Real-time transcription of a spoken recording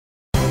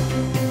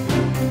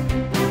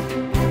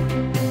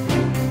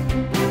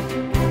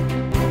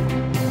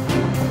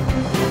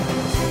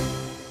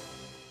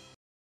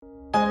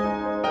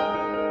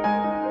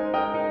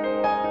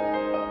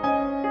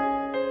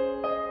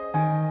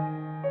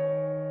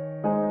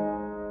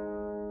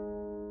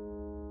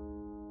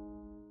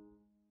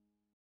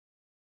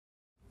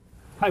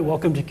Hi,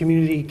 welcome to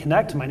Community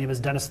Connect. My name is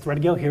Dennis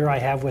Threadgill. Here I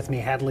have with me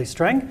Hadley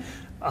Streng,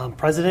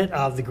 President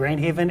of the Grand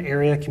Haven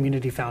Area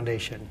Community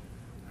Foundation.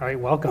 All right,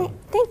 welcome.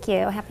 Thank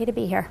you. Happy to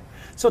be here.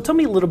 So tell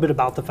me a little bit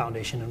about the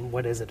foundation and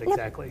what is it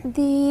exactly?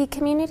 The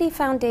Community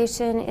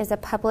Foundation is a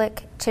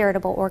public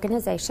charitable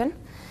organization.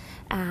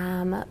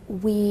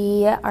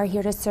 We are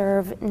here to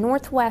serve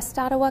Northwest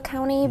Ottawa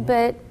County,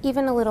 but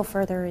even a little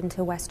further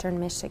into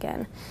Western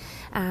Michigan.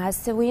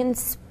 So we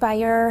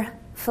inspire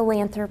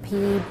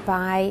philanthropy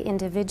by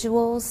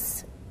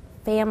individuals,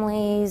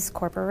 families,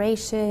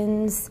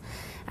 corporations,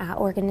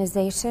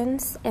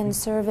 organizations, and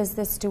serve as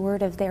the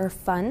steward of their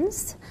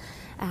funds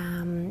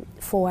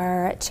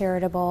for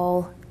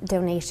charitable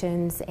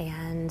donations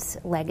and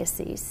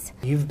legacies.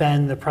 You've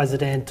been the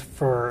president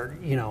for,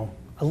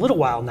 a little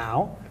while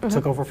now,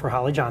 took over for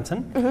Holly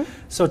Johnson.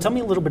 So tell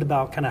me a little bit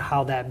about kind of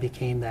how that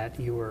became that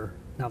you were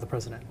now the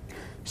president.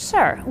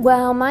 Sure.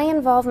 Well, my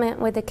involvement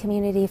with the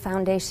Community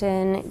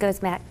Foundation goes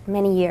back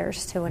many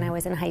years to when I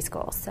was in high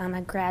school. So I'm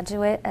a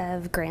graduate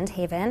of Grand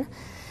Haven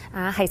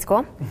High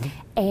School.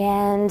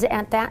 And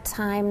at that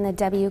time, the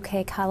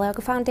W.K.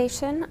 Kellogg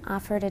Foundation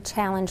offered a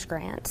challenge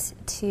grant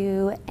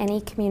to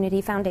any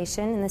community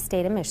foundation in the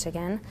state of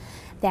Michigan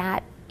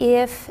that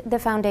if the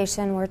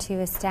foundation were to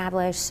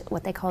establish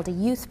what they called a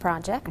youth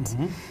project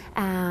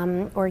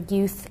or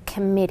youth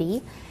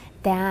committee,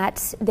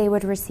 that they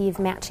would receive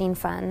matching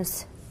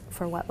funds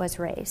for what was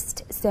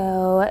raised.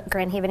 So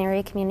Grand Haven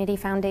Area Community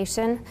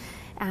Foundation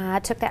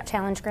took that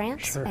challenge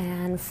grant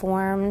and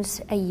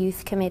formed a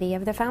youth committee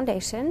of the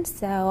foundation.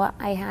 So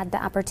I had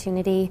the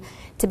opportunity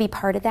to be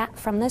part of that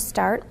from the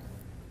start.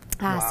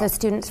 So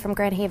students from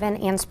Grand Haven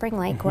and Spring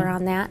Lake were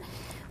on that.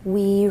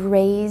 We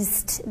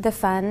raised the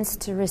funds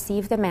to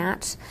receive the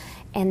match,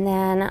 and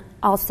then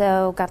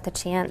also got the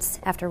chance,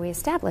 after we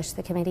established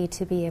the committee,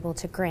 to be able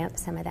to grant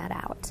some of that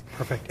out.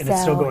 Perfect. And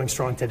it's still going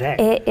strong today.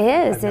 It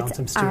is. I've known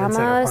some students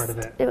that are part of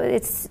it.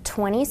 It's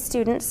 20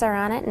 students are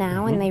on it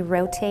now, and they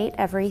rotate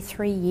every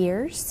 3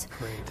 years.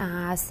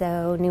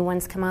 So new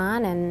ones come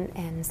on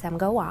and some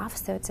go off.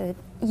 So it's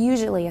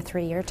usually a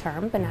 3-year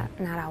term, but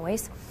not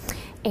always.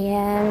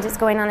 And it's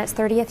going on its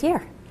 30th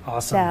year.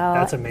 Awesome. So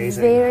that's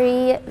amazing.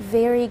 Very,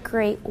 very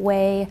great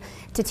way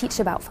to teach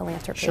about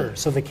philanthropy. Sure.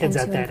 So the kids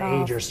at that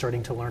age are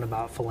starting to learn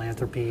about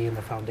philanthropy and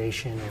the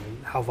foundation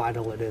and how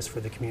vital it is for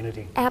the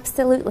community.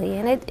 Absolutely.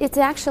 And it's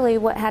actually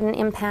what had an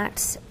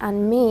impact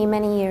on me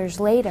many years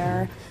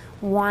later,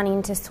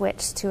 wanting to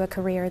switch to a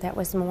career that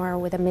was more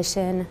with a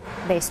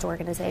mission-based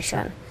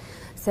organization.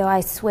 So I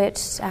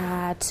switched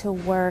to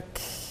work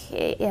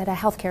at a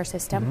healthcare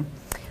system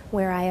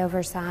where I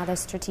oversaw the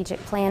strategic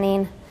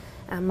planning,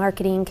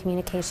 marketing,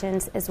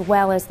 communications, as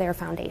well as their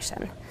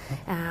foundation.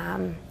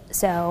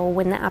 So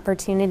when the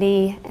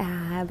opportunity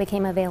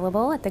became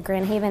available at the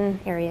Grand Haven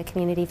Area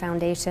Community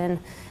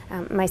Foundation,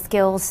 my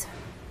skills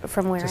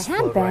from where I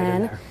had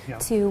been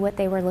to what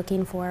they were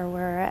looking for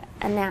were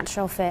a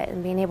natural fit,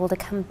 and being able to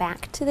come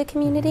back to the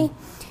community.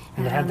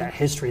 And to have that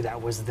history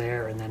that was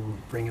there and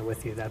then bring it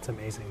with you, that's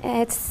amazing.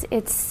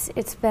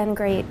 It's been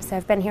great. So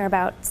I've been here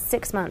about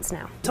 6 months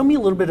now. Tell me a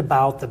little bit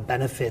about the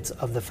benefits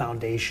of the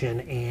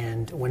foundation,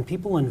 and when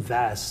people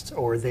invest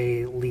or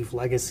they leave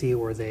legacy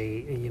or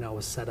they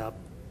set up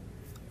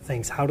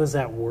things, how does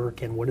that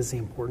work and what is the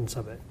importance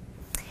of it?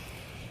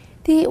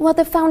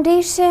 The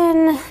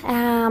foundation,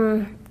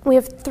 we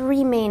have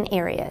 3 main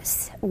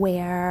areas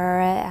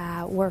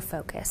where we're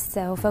focused.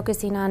 So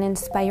focusing on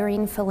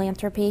inspiring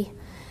philanthropy,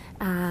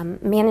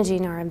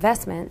 managing our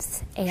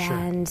investments,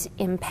 and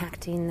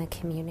impacting the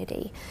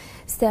community.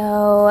 So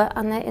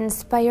on the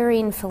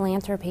inspiring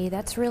philanthropy,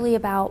 that's really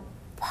about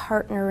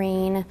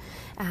partnering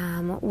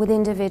with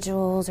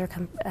individuals or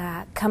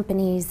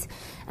companies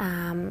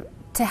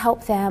to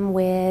help them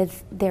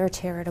with their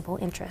charitable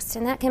interests.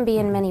 And that can be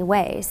in many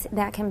ways.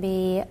 That can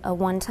be a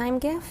one-time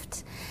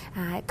gift.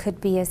 It could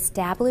be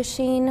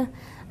establishing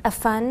a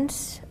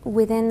fund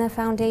within the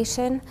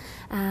foundation,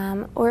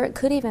 or it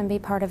could even be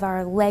part of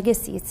our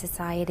legacy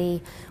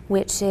society,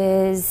 which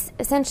is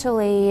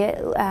essentially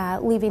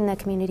leaving the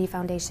community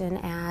foundation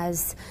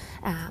as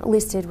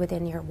listed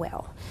within your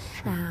will.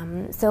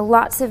 So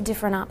lots of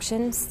different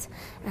options.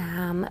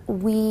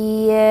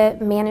 We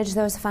manage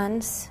those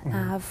funds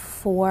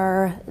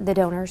for the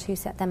donors who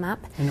set them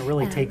up. And it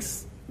really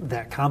takes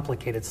that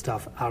complicated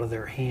stuff out of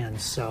their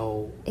hands,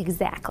 so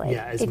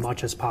as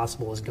much as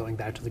possible is going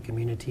back to the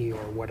community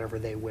or whatever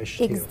they wish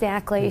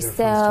to.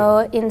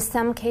 So in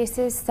some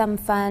cases, some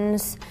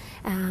funds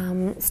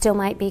still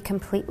might be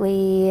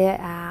completely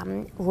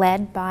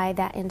led by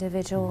that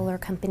individual or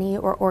company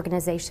or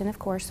organization, of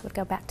course, would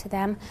go back to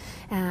them.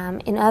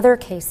 In other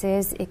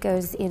cases, it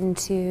goes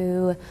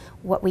into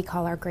what we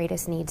call our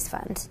Greatest Needs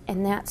Fund,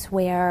 and that's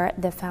where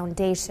the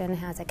foundation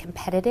has a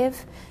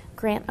competitive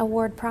grant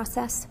award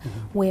process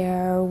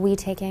where we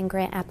take in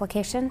grant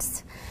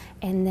applications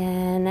and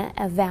then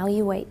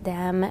evaluate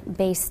them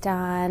based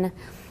on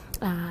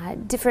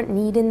different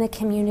need in the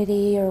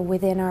community or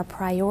within our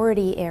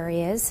priority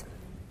areas,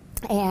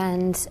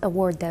 and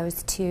award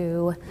those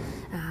to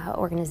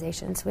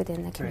organizations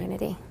within the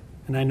community.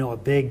 And I know I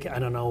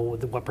don't know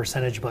what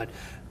percentage, but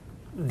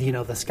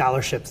the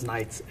scholarships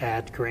nights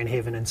at Grand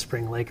Haven and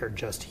Spring Lake are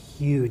just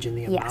huge, and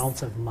the Yes.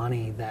 amounts of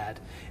money that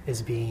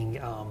is being,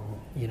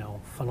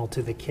 funneled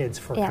to the kids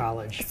for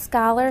college.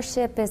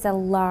 Scholarship is a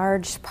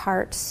large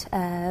part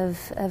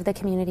of the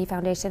Community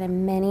Foundation,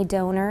 and many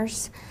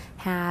donors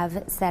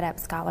have set up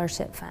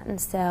scholarship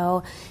funds.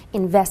 So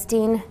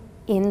investing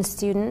in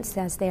students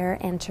as they're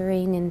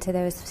entering into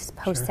those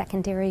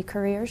post-secondary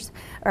careers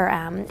or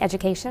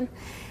education,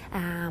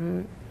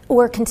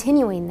 or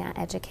continuing that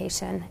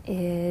education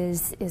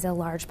is a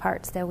large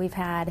part. So we've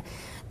had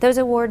those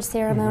award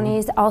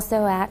ceremonies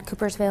also at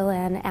Coopersville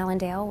and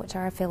Allendale, which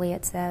are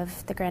affiliates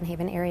of the Grand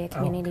Haven Area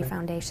Community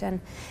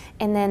Foundation.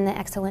 And then the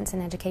Excellence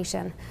in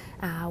Education,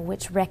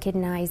 which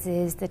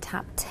recognizes the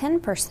top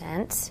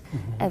 10%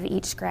 of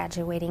each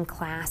graduating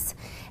class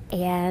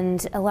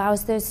and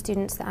allows those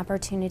students the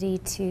opportunity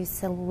to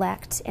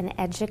select an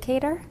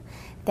educator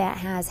that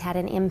has had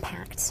an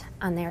impact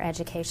on their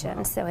education.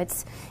 Wow. So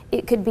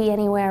it could be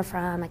anywhere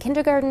from a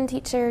kindergarten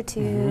teacher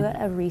to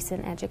a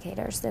recent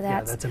educator. So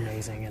that's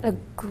amazing. a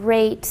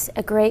great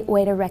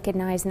way to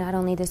recognize not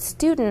only the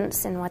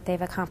students and what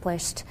they've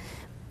accomplished,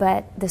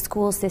 but the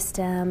school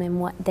system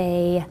and what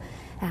they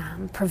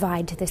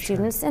provide to the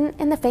students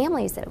and the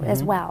families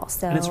as well.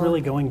 So, and it's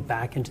really going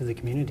back into the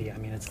community. I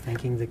mean, it's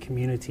thanking the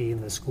community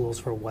and the schools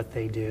for what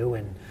they do,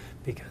 and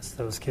because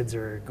those kids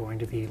are going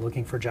to be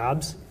looking for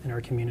jobs in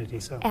our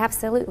community. So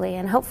absolutely,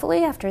 and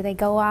hopefully after they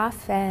go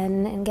off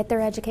and get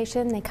their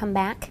education, they come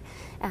back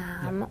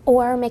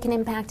or make an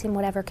impact in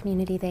whatever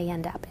community they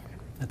end up in.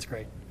 That's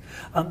great.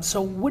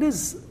 So what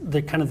is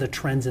the kind of the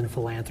trends in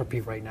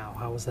philanthropy right now?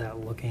 How is that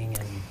looking?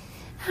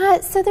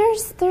 So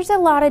there's a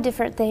lot of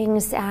different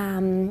things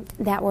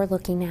that we're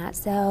looking at.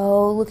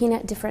 So looking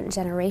at different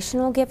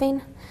generational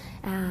giving,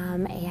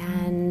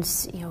 and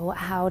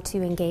how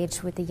to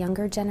engage with the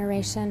younger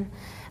generation.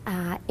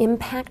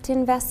 Impact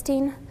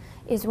investing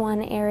is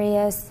one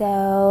area.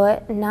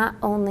 So not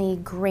only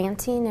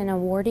granting and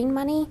awarding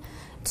money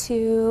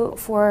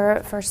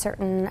for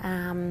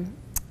certain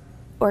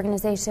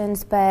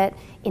organizations, but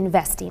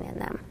investing in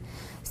them.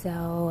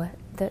 So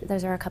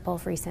those are a couple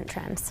of recent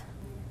trends.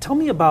 Tell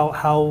me about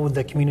how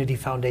the Community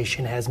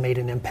Foundation has made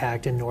an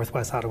impact in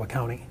Northwest Ottawa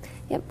County.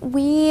 Yep.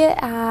 We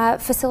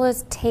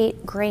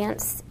facilitate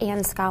grants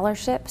and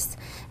scholarships,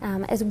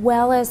 as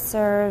well as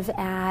serve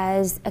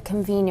as a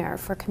convener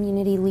for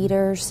community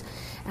leaders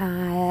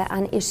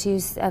on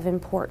issues of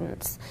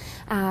importance.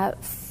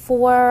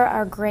 For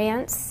our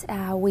grants,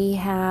 we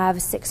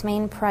have 6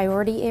 main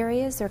priority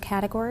areas or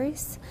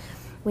categories.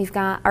 We've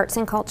got arts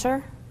and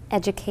culture,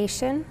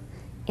 education,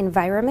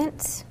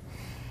 environment,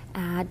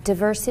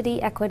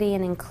 diversity, equity,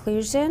 and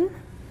inclusion,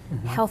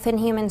 health and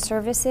human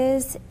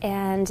services,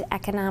 and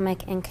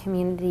economic and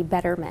community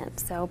betterment.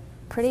 So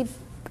pretty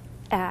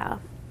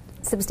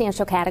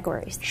substantial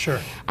categories. Sure.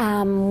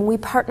 We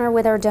partner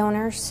with our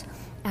donors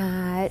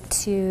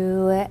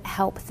to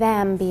help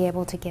them be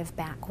able to give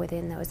back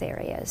within those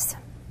areas.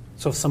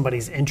 So if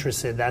somebody's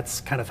interested,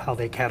 that's kind of how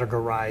they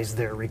categorize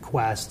their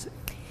request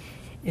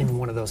in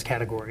one of those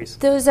categories.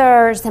 Those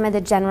are some of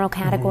the general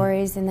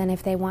categories, and then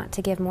if they want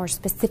to give more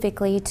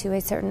specifically to a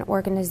certain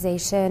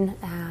organization,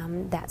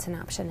 that's an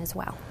option as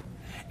well.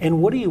 And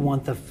what do you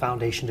want the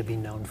foundation to be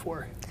known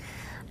for?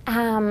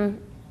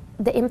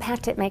 The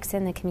impact it makes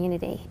in the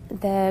community.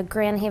 The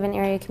Grand Haven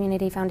Area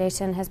Community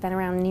Foundation has been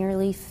around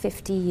nearly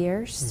 50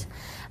 years.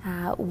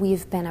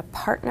 We've been a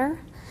partner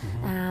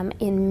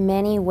in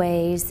many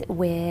ways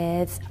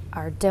with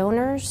our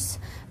donors,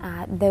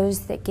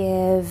 those that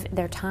give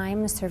their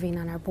time serving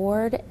on our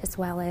board, as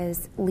well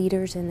as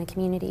leaders in the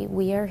community.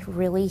 We are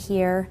really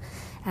here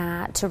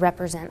to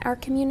represent our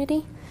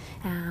community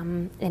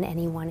and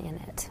anyone in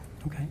it.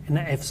 Okay. And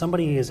if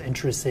somebody is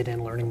interested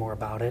in learning more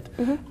about it,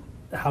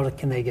 how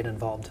can they get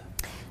involved?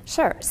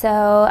 Sure. So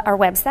our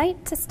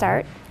website to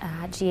start,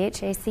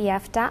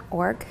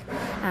 ghacf.org.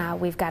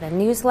 We've got a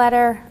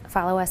newsletter.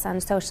 Follow us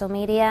on social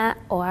media,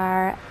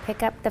 or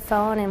pick up the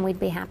phone, and we'd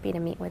be happy to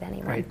meet with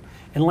anyone. Right.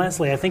 And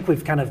lastly, I think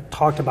we've kind of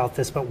talked about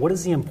this, but what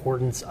is the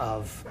importance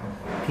of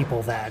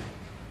people that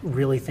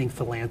really think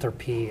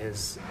philanthropy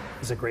is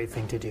a great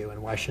thing to do,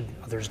 and why should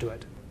others do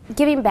it?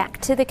 Giving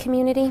back to the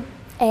community,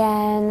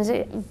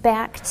 and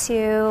back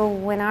to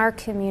when our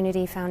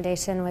community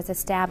foundation was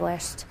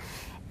established.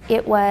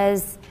 It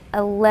was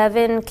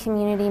 11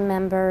 community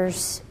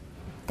members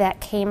that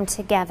came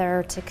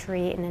together to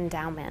create an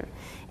endowment.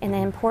 And the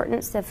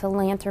importance of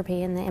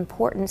philanthropy and the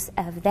importance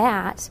of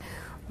that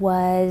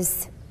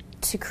was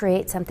to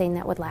create something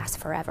that would last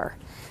forever.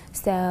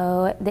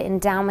 So the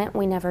endowment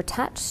we never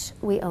touch.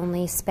 We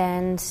only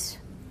spend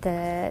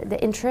the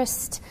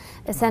interest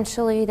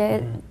essentially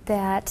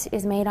that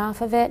is made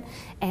off of it,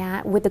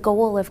 and with the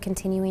goal of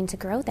continuing to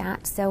grow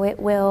that so it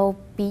will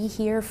be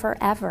here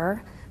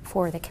forever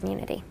for the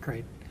community.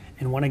 Great.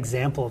 And one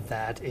example of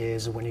that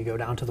is when you go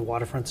down to the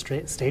Waterfront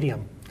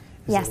Stadium.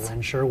 Yes.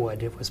 Lynn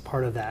Sherwood, it was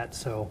part of that.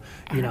 So,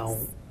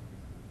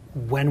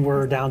 when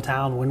we're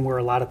downtown, when we're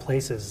a lot of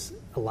places,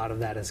 a lot of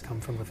that has come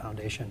from the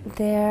foundation.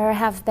 There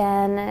have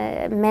been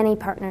many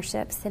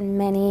partnerships and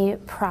many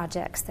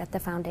projects that the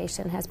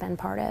foundation has been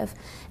part of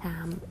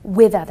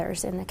with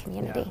others in the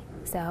community. Yeah.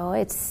 So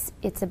it's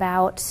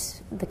about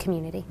the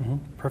community. Mm-hmm.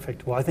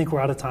 Perfect. Well, I think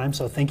we're out of time,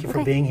 so thank you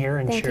for being here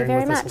and sharing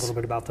with us a little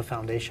bit about the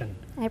foundation.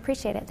 I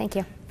appreciate it. Thank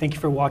you. Thank you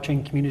for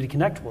watching Community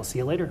Connect. We'll see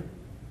you later.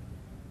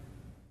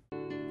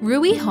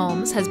 Rui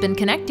Homes has been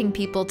connecting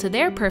people to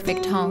their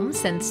perfect home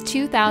since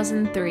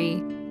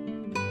 2003.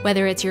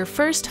 Whether it's your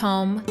first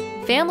home,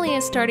 family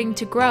is starting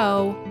to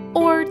grow,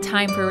 or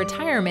time for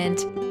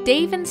retirement,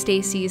 Dave and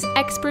Stacy's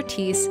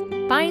expertise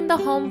find the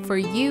home for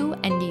you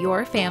and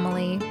your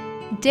family.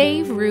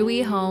 Dave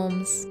Rui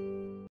Homes.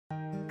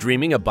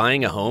 Dreaming of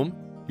buying a home?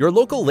 Your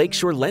local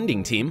Lakeshore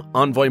lending team,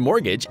 Envoy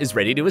Mortgage, is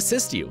ready to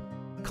assist you.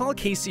 Call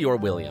Casey or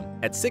William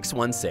at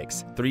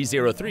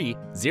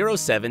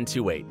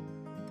 616-303-0728.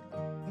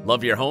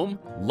 Love your home,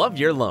 love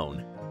your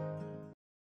loan.